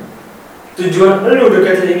 gimana? Tujuan lu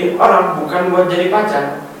deketin ini orang bukan buat jadi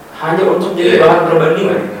pacar, hanya untuk jadi bahan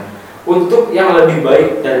perbandingan, untuk yang lebih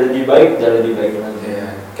baik dan lebih baik dan lebih baik lagi.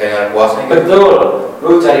 Kayak puasnya gitu. Betul,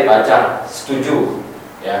 lu cari pacar, setuju,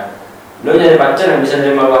 ya. Lu nyari pacar yang bisa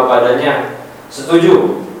nerima lu apa adanya,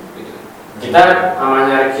 setuju. Gitu. Kita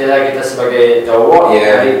namanya kita sebagai cowok,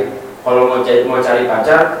 kalau mau cari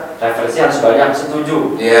pacar, referensi harus banyak,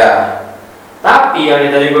 setuju. Tapi yang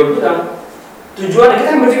tadi gue bilang, tujuannya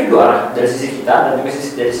kita berpikir dua arah, dari sisi kita dan juga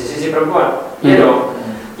dari sisi si perempuan. Iya dong.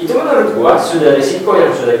 Itu menurut gua sudah risiko yang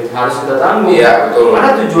harus kita tanggung. Iya betul. Karena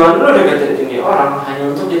tujuan lo deketin ini orang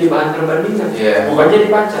hanya untuk jadi bahan perbandingan, bukan jadi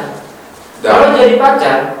pacar. Kalau jadi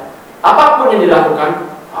pacar, apapun yang dilakukan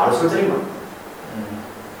harus lo terima.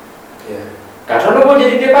 Karena lo mau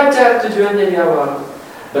jadi dia pacar tujuannya di awal.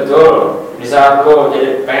 Betul. Di saat lo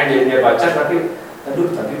pengen jadi dia pacar tapi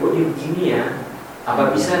kok dia begini ya? Apa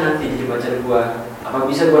bisa nanti jadi pacar gua? Apa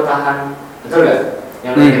bisa gua tahan? Betul gak?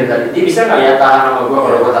 Yang mikir tadi, dia bisa nggak ya tahan sama gua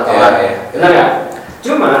kalau gua tak tahan? Benar nggak?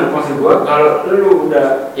 Cuman maksud gua kalau lu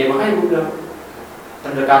udah, ya makanya gua bilang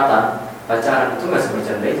pendekatan pacaran itu nggak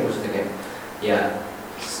sebercanda itu, maksudnya kayak ya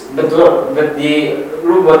betul,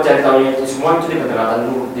 lu buat cari tahu itu semua itu di pendekatan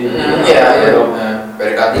lu.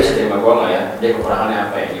 PDKT dia bisa terima gua nggak ya? Dia kekurangannya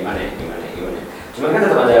apa ya? Gimana? Cuman kan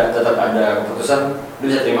tetap ada keputusan lu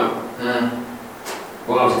bisa terima.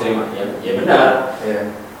 Gua nggak bisa terima, ya benar.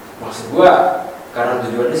 Maksud gua karena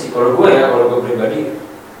tujuannya sih, kalau gue pribadi,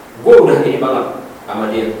 gue udah ini banget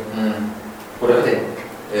sama dia, udah ketik.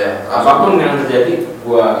 Apapun yang terjadi,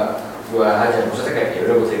 gue gue hajar, maksudnya kayak ya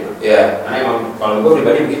udah gue terima. Iya. Karena emang kalau gue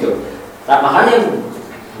pribadi begitu. Nah, makanya gue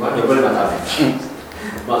nyoba 5 tahun.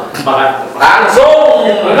 Langsung.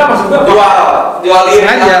 Enggak, maksud gue jualin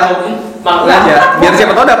aja. Aja. Biar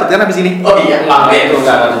siapa tahu dapat kan habis ini. Oh iya.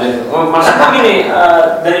 Enggak. Maksud gue gini,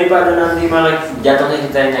 daripada nanti malah jatuhnya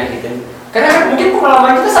kita yang nyakitin. Karena kan mungkin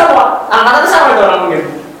pengalaman kita sama, angkatannya sama itu orang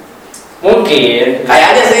mungkin.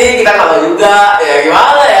 Kayaknya sih kita nggak tahu juga. Ya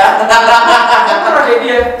gimana ya? Karena kayak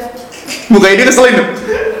dia. Mukanya dia keselin.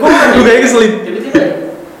 Mukanya keselin. Tiba-tiba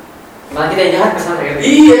malah kita yang jahat kesana kan?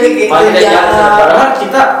 Iya, malah kita yang jahat. Padahal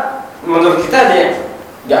kita, menurut kita dia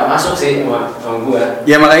nggak masuk sih sama gue.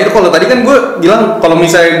 Ya makanya itu kalau tadi kan gue bilang kalau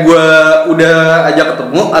misalnya gue udah ajak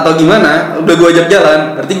ketemu atau gimana, udah gue ajak jalan,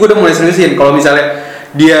 berarti gue udah mulai seriusin. Kalau misalnya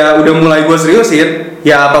dia udah mulai gue seriusin,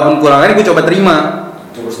 ya apapun kurangannya gue coba terima.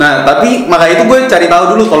 Nah tapi makanya itu gue cari tahu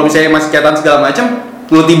dulu kalau misalnya masih chatan segala macam,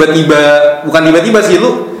 lu tiba-tiba, bukan tiba-tiba sih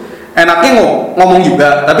lu enaknya ngomong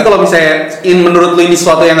juga. Tapi kalau misalnya menurut lu ini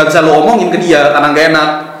sesuatu yang nggak bisa lu omongin ke dia karena nggak enak,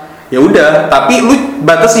 ya udah. Tapi lu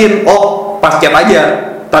batasin, oh pas chat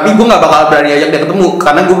aja. Tapi gue nggak bakal berani ajak dia ketemu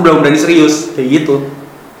karena gue belum berani serius kayak gitu.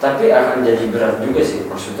 Tapi akan jadi berat juga sih,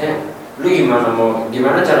 maksudnya lu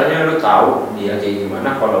gimana caranya lu tahu dia kayak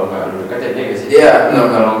gimana kalau nggak lu deketin dia sih? Iya.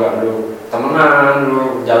 Kalau nggak lu temenan,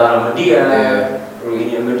 lu jalan sama dia, lu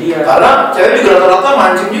ini sama dia. Karena cewek juga rata-rata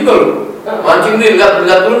mancing juga loh. Mancing nih, lihat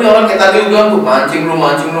dulu nih orang kayak tadi udah tuh mancing lu.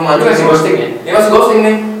 Masih ghosting ya? Ini masih ghosting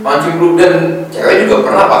nih, mancing lu, dan cewek juga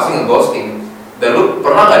pernah pasti nge-ghosting. Dan lu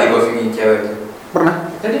pernah nggak di-ghostingin cewek itu? Pernah.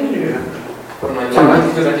 Tadi ini juga Pernah. sama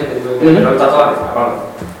gitu kan tiba-tiba tatoan apa?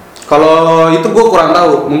 Kalau itu gue kurang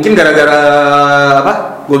tahu. Mungkin gara-gara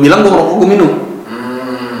apa? Gue bilang gue ngerokok, gue minum.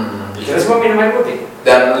 Terus semua minum air putih.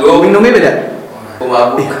 Dan lu Minumnya beda. Aku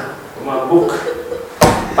mabuk.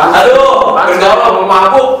 Aduh, bergaul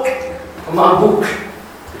mabuk.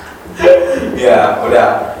 Ya,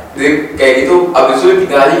 udah. Jadi kayak gitu, abis itu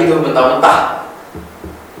tinggal aja gitu mentah-mentah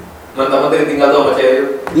tinggal tuh sama cewek itu.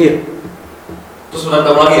 Iya. Terus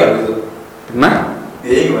berantem lagi ya gitu. Pernah?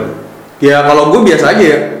 Dia gimana? Ya kalau gue biasa aja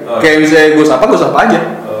ya. Kayak misalnya gue sapa aja.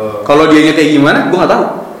 Kalau dianya kayak gimana, gue nggak tahu.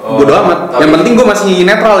 Bodo amat. Yang penting gue masih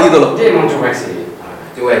netral gitu loh. Dia emang cuek sih.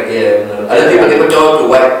 Cuek, iya bener. Ada tipe-tipe cowok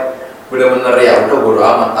cuek, bener-bener ya udah bodo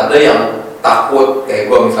amat. Ada yang takut,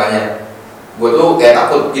 kayak gue misalnya. Gue tuh kayak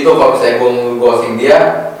takut gitu kalau misalnya gue nge-ghosting dia,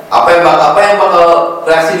 apa yang bakal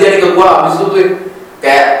reaksi dia ke gue abis itu tuh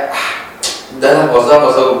kayak udah lah, gak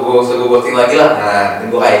usah gue ghosting lagi lah. Nah,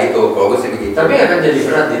 gue kayak gitu, kalau gue sih begitu. Tapi akan jadi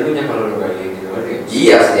berat dirinya kalau lu kayak gitu.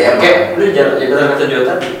 Iya sih emang. Kayak lu jalan ya benar kata dia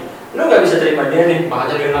tadi. Lu nggak bisa terima dia nih,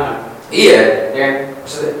 makanya dia hilang. Iya. Ya,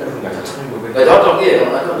 maksudnya aduh nggak cocok nih gue. Gak cocok, iya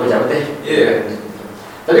nggak cocok. Gue cabut deh. Iya.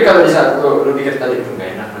 Tapi kalau di saat lu pikir tadi nggak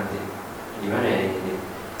enak nanti, gimana ya ini?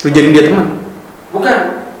 Lu jadi dia teman. Bukan.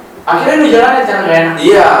 Akhirnya lu jalanin karena nggak enak.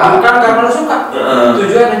 Iya. Bukan karena lu suka.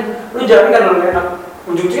 Tujuannya, lu jalanin karena lu nggak enak.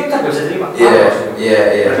 Ujung-ujungnya kita nggak bisa terima.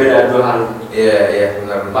 Iya. Berbeda dua hal. Iya,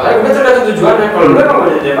 benar. Makanya gue tergantung tujuannya. Kalau lu emang mau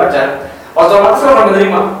jadi pacar, otomatis lo akan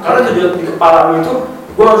menerima. Karena tujuan di kepala lu itu,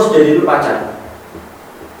 gue harus jadi lu pacar.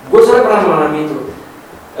 Gue soalnya pernah mengalami itu.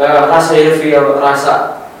 Rasa ilfil, rasa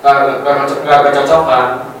nggak kecocokan.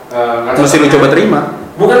 Mesti lu coba terima.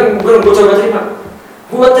 Bukan gue coba terima.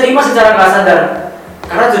 Gue terima secara nggak sadar.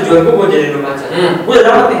 Karena tujuan gue jadi lu pacar. Gue udah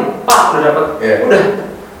dapet nih, udah dapet. Udah.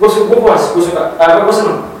 Gue puas, gue suka, gue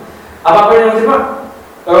seneng. Apapun yang terima,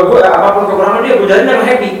 apapun kekurangan dia, gue jalanin dengan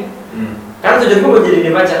happy. Karena tujuan gue jadi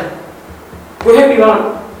dia pacar. Gue happy banget.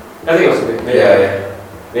 Ngerti gak maksudnya?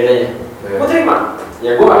 Bedanya. Gue terima.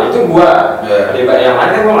 Ya gue itu gue. Yang lain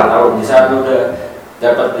kan gue nggak tahu. Di saat lu udah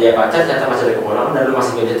dapat dia pacar, ternyata masih ada kekurangan dan lu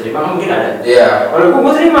masih gak bisa terima, mungkin ada. Iya. Kalau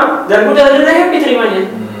gue terima dan gue jalanin happy terimanya.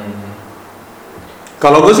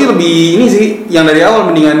 Kalau gue sih lebih ini sih, yang dari awal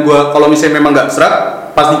mendingan gue kalau misalnya memang nggak serak,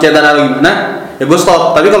 pas di chatan atau gimana, ya gue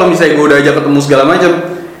stop. Tapi kalau misalnya gue udah ajak ketemu segala macam,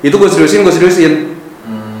 itu gue seriusin.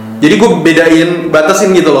 Jadi gue bedain,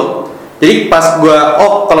 batasin gitu loh. Jadi pas gue,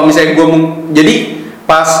 kalau misalnya gue, jadi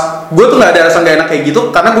pas gue tuh nggak ada rasa nggak enak kayak gitu,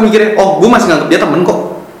 karena gue mikirnya, gue masih nganggep dia temen kok.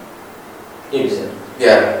 Iya bisa.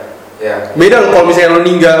 Iya. Beda loh kalau misalnya lo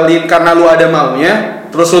ninggalin karena lo ada maunya,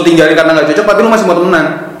 terus lo tinggalin karena nggak cocok, tapi lo masih mau temenan.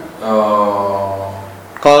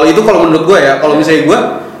 Kalau itu kalau menurut gue ya, kalau misalnya gue,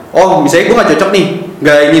 misalnya gue nggak cocok nih,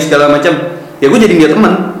 nggak ini segala macam, ya gue jadi dia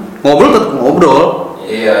teman, tetap ngobrol.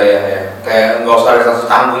 Iya. Kayak nggak usah ada status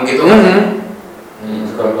tanggung gitu kan.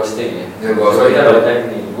 Itu kalau ghosting ya. Itu ghosting. Kita balik lagi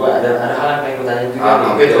nih, gue ada hal yang pengen gue tanya juga nih.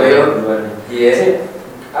 Apa itu ya? Iya.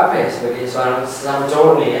 Apa ya sebagai seorang sesama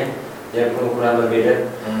cowok nih ya, yang pengukuran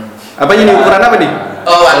berbeda. Apa ini ukuran apa nih?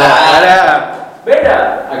 Ada.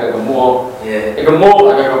 Beda, agak gemuk. Iya. Agak gemuk,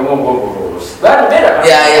 gue kurus. Beda kan?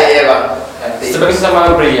 Iya bang. Sebagai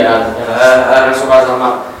sesama pria yang suka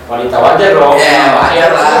sama wanita wajar dong. Iya wajar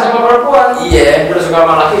lah. Suka sama perempuan. Iya. Udah suka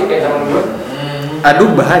sama laki kayak temen gue.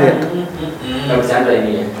 Aduh bahaya. Gak bercanda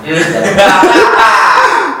ini ya.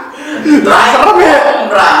 Serem ya.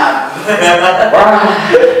 Wah.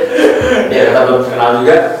 Ya kita belum kenal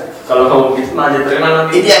juga. Kalau kamu gitu malah jadi terkenal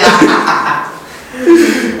nanti. Iya.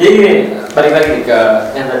 Jadi gini, balik lagi ke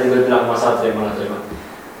yang tadi gue bilang masalah terima.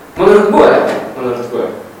 Menurut gue,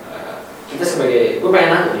 kita gue pengen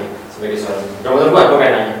nanya nih sebagai seorang. Menurut gue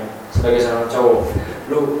pengen nanya sebagai seorang cowok,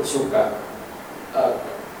 lu suka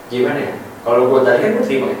gimana ya? Kalau gue tadi kan gue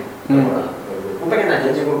terima ya. Gue pengen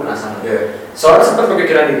nanya aja, gue penasaran. Soalnya sempat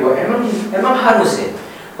kepikiran di gue, emang harus ya.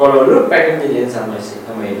 Kalau lu pengen jadian sama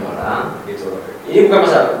ini orang, gitu. Ini bukan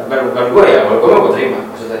masalah, bukan gue ya. Kalau gue mau gue terima,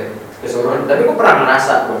 maksudnya keseluruhan. Tapi gue pernah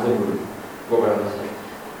merasa waktu dulu, gue pernah merasa.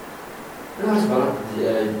 Lu harus banget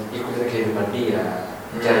ikutin kehidupan dia,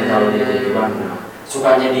 cari tahu dia kayak gimana.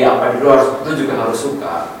 Sukanya dia apa dulu lu juga harus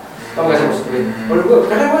suka. Tau gak sih maksudnya? Kalau gue,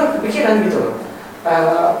 karena gue kepikiran gitu loh.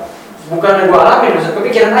 Bukan gue alamin, maksudnya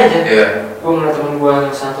kepikiran aja. Gue ngeliat temen gue yang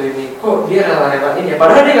satu ini, kok dia rela-rela ini ya?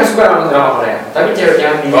 Padahal dia gak suka nonton drama Korea. Tapi cewek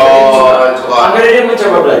yang dia suka. Akhirnya dia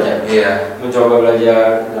mencoba belajar. Mencoba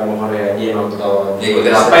belajar drama Korea, dia nonton.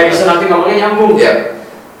 Supaya bisa nanti ngomongnya nyambung.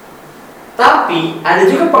 Tapi ada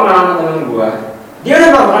juga pengalaman temen gue, dia udah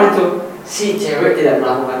melakukan itu, si cewek tidak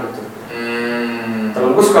melakukan itu.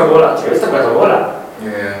 Temen gue suka bola, cewek itu gak tau bola.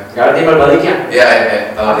 Gak ada timbal baliknya.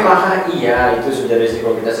 Apakah iya itu sudah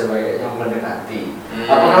risiko kita sebagai yang mendekati?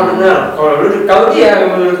 Apakah benar? Kalau dia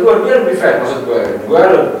menurut gue dia lebih fair, maksud gue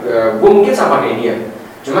mungkin sama kayak dia.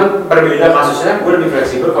 Cuman berbeda kasusnya, gue lebih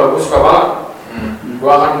fleksibel. Kalau gue suka banget, gue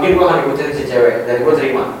akan ikutin si cewek dan gue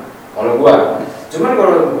terima. Kalau gue, cuman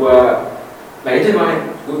kalau gue, nah itu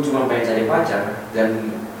gue cuma pengen cari pacar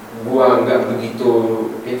dan gue nggak begitu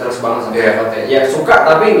interest banget sama PDKT. Ya suka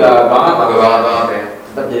tapi nggak banget ya.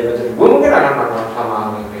 Tetap jadi pacar. Gue mungkin akan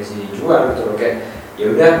sama si jual gitu loh, kayak ya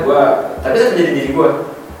udah gue, tapi tetap jadi diri gue.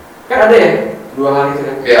 Kan ada ya 2 hal itu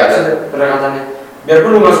kan. Iya. Pendekatannya.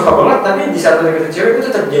 Biarpun lu nggak suka banget, tapi di saat lu deketin cewek itu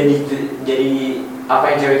tetap jadi apa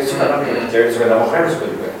yang cewek itu suka kan? Cewek itu suka drama Korea, lu suka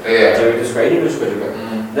juga. Cewek itu suka ini, lu suka juga.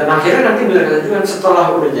 Dan akhirnya nanti bener kata juga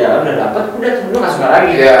setelah udah jalan, udah dapet, udah lu gak suka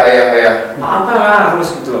lagi. Iya. Apa harus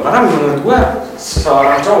gitu loh? Karena menurut gua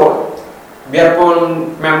seorang cowok, biarpun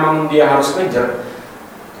memang dia harus ngejar,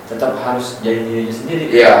 tetap harus jadi dirinya sendiri.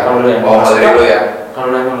 Iya. Kalau lu yang mau suka, kalau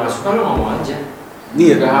lu emang gak suka, lu ngomong aja.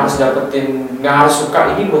 Iya. Gak harus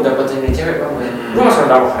suka ini buat dapetin ini cewek, lu gak suka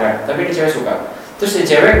drama Korea, tapi ini cewek suka. Terus si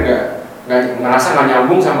cewek nggak ngerasa nggak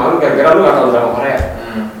nyambung sama lu gara-gara lu gak tahu drama Korea.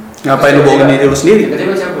 Ngapain lu bohongin diri lu sendiri?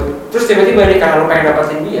 Tiba-tiba cabut. Terus tiba-tiba nih karena lu pengen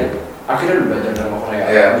dapetin dia, akhirnya lu belajar drama Korea,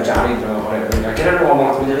 lu cari drama Korea, akhirnya lu ngomong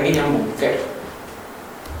sama dia lagi nyambung. Kayak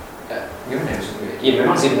gimana ya maksudnya? Iya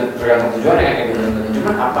memang sih tergantung tujuannya kayak gitu.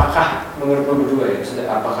 Cuman apakah menurut lu berdua ya, maksudnya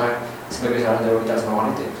apakah sebagai seorang cowok kita sama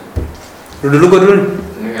wanita itu? Lu dulu, gua dulu.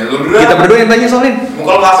 Lu dulu. Kita berdua yang tanya soalin.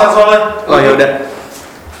 Mukul kasar soalnya. Oh ya udah.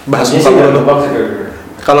 Bahas muka dulu.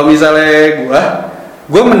 Kalau misalnya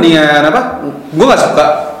gua mendingan apa? Gua nggak suka.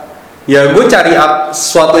 Ya gue cari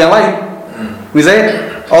sesuatu yang lain.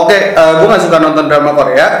 Misalnya, gue nggak suka nonton drama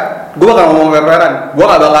Korea, gue bakal ngomong fair-fairan. Gue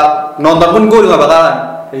nggak bakal nonton pun gue nggak bakalan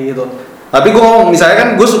kayak gitu. Tapi gue ngomong, misalnya kan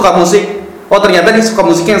gue suka musik, ternyata dia suka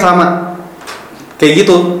musik yang sama, kayak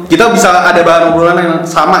gitu. Kita bisa ada bahan obrolan yang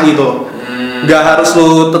sama gitu. Gak harus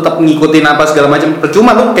lu tetap ngikutin apa segala macam.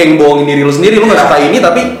 Percuma lu kayak bohongin diri lu sendiri. Lu nggak suka ini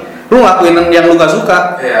tapi lu ngelakuin yang lu gak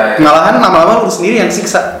suka. Malahan lama-lama lu sendiri yang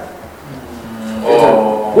siksa.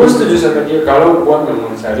 Gue setuju sama dia kalau gue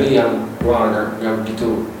memang cari yang gue nggak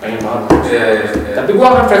begitu pengen banget. Tapi gue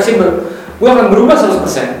akan fleksibel, gue akan berubah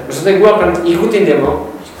 100%. Maksudnya gue akan ikutin dia mau.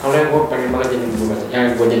 Kalau yang gue pengen banget jadi berubah,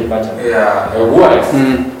 yang gue jadi pacar. Kalau gue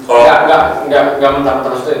ya, nggak mentah-mentah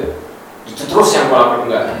maksudnya itu terus yang gue lakukan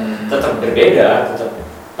enggak. Tetap berbeda, tetap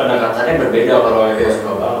pendekatannya berbeda kalau yang gue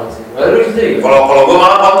suka banget sih. Lalu gitu. Kalau gue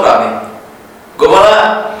malah kontra nih. Gue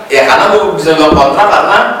malah ya karena gue bisa bilang kontra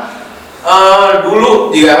karena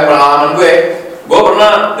dulu juga pengalaman gue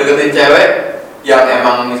pernah deketin cewek yang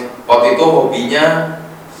emang waktu itu hobinya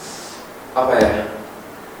apa ya?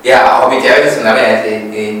 Ya hobi cewek sebenarnya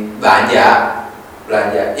sih belanja.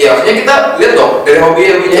 Ya maksudnya kita lihat dong dari hobi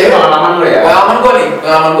cewek. Pengalaman lo ya?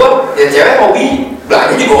 Pengalaman gue ya cewek hobi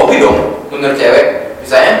belanja juga hobi dong menurut cewek.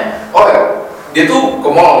 Misalnya, dia tuh ke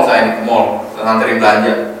mall misalnya ke mall nganterin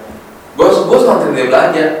belanja. Gue nganterin dia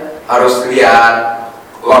belanja harus lihat.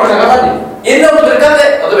 Ini waktu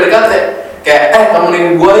PDKT kayak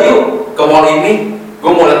temenin gue yuk ke mall ini,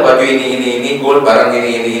 gue mau lihat baju ini, gue barang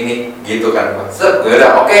ini. gitu kan gua. Set, gue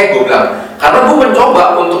udah oke, gue bilang karena gue mencoba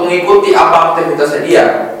untuk mengikuti apa aktivitasnya dia.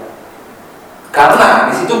 Karena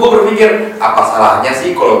di situ gue berpikir apa salahnya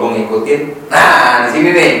sih kalau gue ngikutin. Nah di sini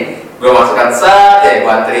nih gue masukkan set ya,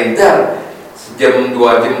 gue anterin dan sejam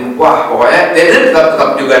 2 jam, wah pokoknya dia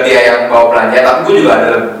tetap juga dia yang bawa belanja, tapi gue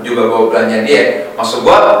juga bawa belanja dia. Maksud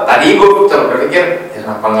gue tadi gue berpikir ya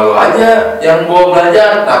kenapa nggak lo aja yang bawa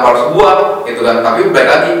belanja, kenapa harus gue gitu kan. Tapi balik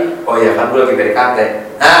lagi, oh ya kan gue lagi PDKT.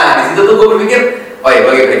 Nah di situ tuh gue berpikir, oh ya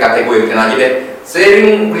gue lagi PDKT, gue ikutin aja deh.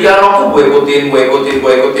 Sering berjalan waktu gue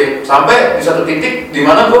ikutin sampai di satu titik di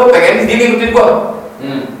mana gue pengen dia ngikutin gue.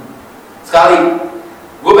 Sekali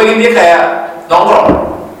gue pengen dia kayak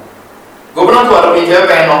nongkrong. Gue pernah tuh ada cewek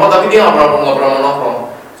pengen nongkrong tapi dia nggak pernah nongkrong.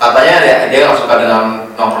 Katanya dia nggak suka dengan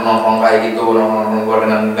nongkrong kayak gitu, nongkrong gue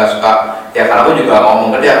dengan nggak suka. Ya karena gue juga ngomong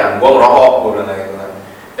ke dia kan, gue ngerokok, gue bilang gitu kan.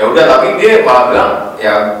 Ya udah, tapi dia malah bilang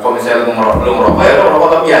ya kalau misalnya lu ngerokok ya lu ngerokok,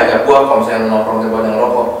 tapi ya ajak gue kalau misalnya lu nongkrong tiba ada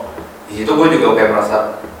ngerokok. Di situ gue juga kayak merasa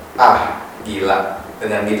gila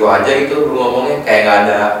dengan gitu aja gitu lu ngomongnya kayak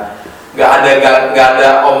nggak ada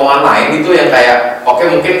omongan lain gitu yang kayak oke,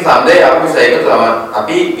 mungkin someday aku bisa ikut sama,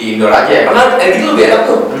 tapi di indoor aja ya karena gitu lebih enak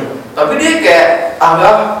tuh. Tapi dia kayak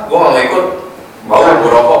enggak, gue nggak mau ikut, bawa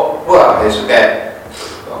gue rokok, wah dia suka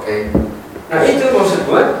oke. Nah itu maksud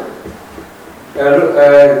gue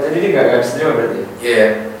tadi dia nggak bisa terima berarti. Iya.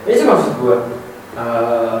 Itu maksud gue.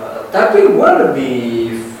 Tapi gue lebih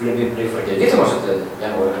prefer jadi itu maksudnya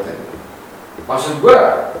yang gue katakan. Maksud gue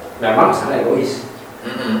memang salah egois.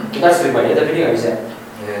 Kita terima dia tapi dia nggak bisa.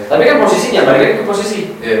 Tapi kan posisinya balik lagi ke posisi.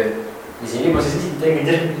 Di sini posisi kita yang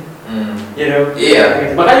ngejar. Iya.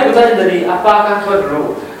 Makanya gue tanya dari apakah gue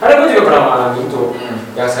dulu, karena gue juga pernah mengalami itu.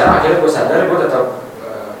 Yang sekarang akhirnya gue sadar gue tetap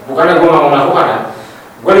bukannya gue nggak mau melakukan ya.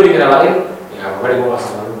 Gue lebih kenalin ya apa gue nggak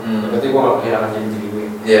salah. Berarti gue nggak kehilangan jadi diri gue.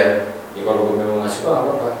 Iya. Ya kalau gue memang nggak suka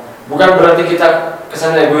apa. Bukan berarti kita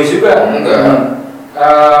kesana egois juga. Enggak.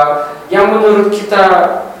 Yang menurut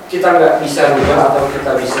kita nggak bisa rubah atau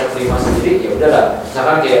kita bisa terima sendiri, ya udahlah.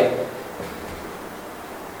 Misalkan kayak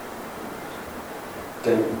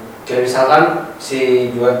misalkan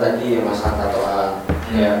si Juan tadi yang masalah tatoan,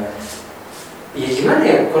 ya gimana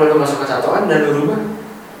ya kalau lu masuk ke tatoan dan lu rubah,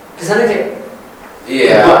 kesannya kayak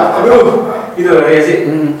aduh, gitu loh ya sih.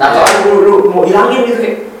 Tatoan lu mau hilangin gitu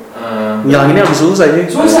kayak. Hilanginnya lebih susah aja.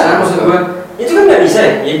 Susah kan maksud gue. Itu kan nggak bisa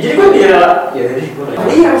ya. Jadi gue biar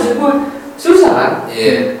iya maksud gue susah kan.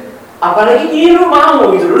 Iya. Apalagi ini lu mau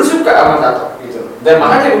gitu, lu suka sama tato gitu. Dan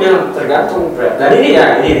makanya gue bilang tergantung. Dan ini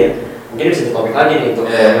ya mungkin bisa di topik lagi nih itu.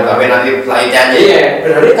 Tapi nanti selanjutnya aja. Iya,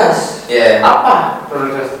 prioritas. Apa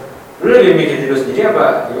prioritas? Lu lebih mikir diri lu sendiri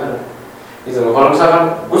apa gimana? Gitu loh. Kalau misalkan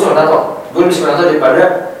gue suka tato, gue lebih suka tato daripada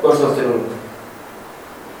gue harus terusin dulu.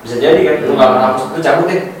 Bisa jadi kan, lu nggak akan hapus, lu cabut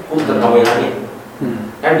deh, gue tetap mau hilangin.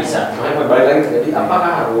 Kan bisa, makanya balik lagi jadi apakah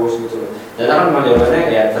harus gitu loh. Dan kan memang jawabannya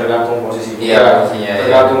ya tergantung posisi juga,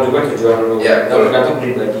 tergantung juga tujuan lu, dan tergantung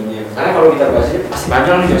pribadinya. Karena kalau kita bahas ini pasti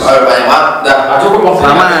panjang nih Jos. Banyak banget, dah cukup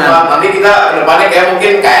lama. Nanti kita kedepannya kayak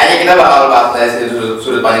mungkin kayaknya kita bakal bahas dari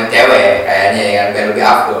sudut pandang cewek kayaknya ya kan, biar lebih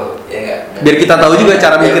afdol, ya enggak? Biar kita tahu juga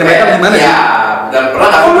cara mikir mereka gimana sih. Ya, dan pernah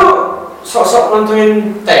nggak lu sok-sok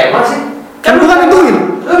nentuin tema sih? Kan lu kan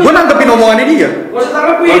nentuin, gue nanggepin omongannya dia. Gak usah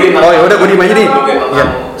tanggepin. Oh ya udah, gue diem aja nih. Iya.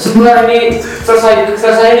 Setelah ini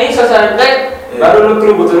selesai tag, baru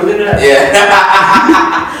lu turutin dah. Iya.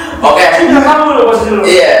 Oke. Sudah kamu lu posisi dulu.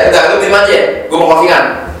 Iya, udah lu terima aja. Gue mau closingan.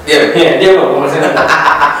 Dia mau closingan.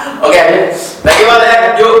 Oke. Thank you banget ya,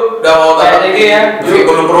 Ju. Udah mau datang. Thank you ya. Ju,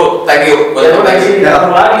 perlu thank you. Thank you.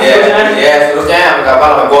 Iya, terusnya sampai kapan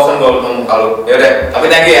sampai bosan gue ketemu kalau. Ya udah, tapi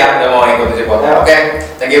thank you ya udah mau ikutin si podcast. Oke.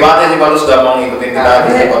 Thank you banget ya si Pak sudah mau ngikutin kita di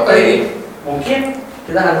si podcast kali ini. Mungkin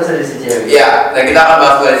kita akan bahas dari si cewek. Iya, dan kita akan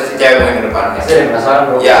bahas dari si cewek mungkin ke depan. Saya penasaran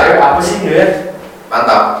bro. Iya. Apa sih dia?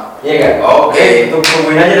 Mantap. Iya kan? Oke.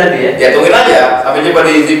 Tungguin aja nanti ya. Ya tungguin aja. Sampai jumpa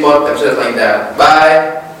di podcast episode selanjutnya.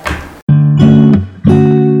 Bye.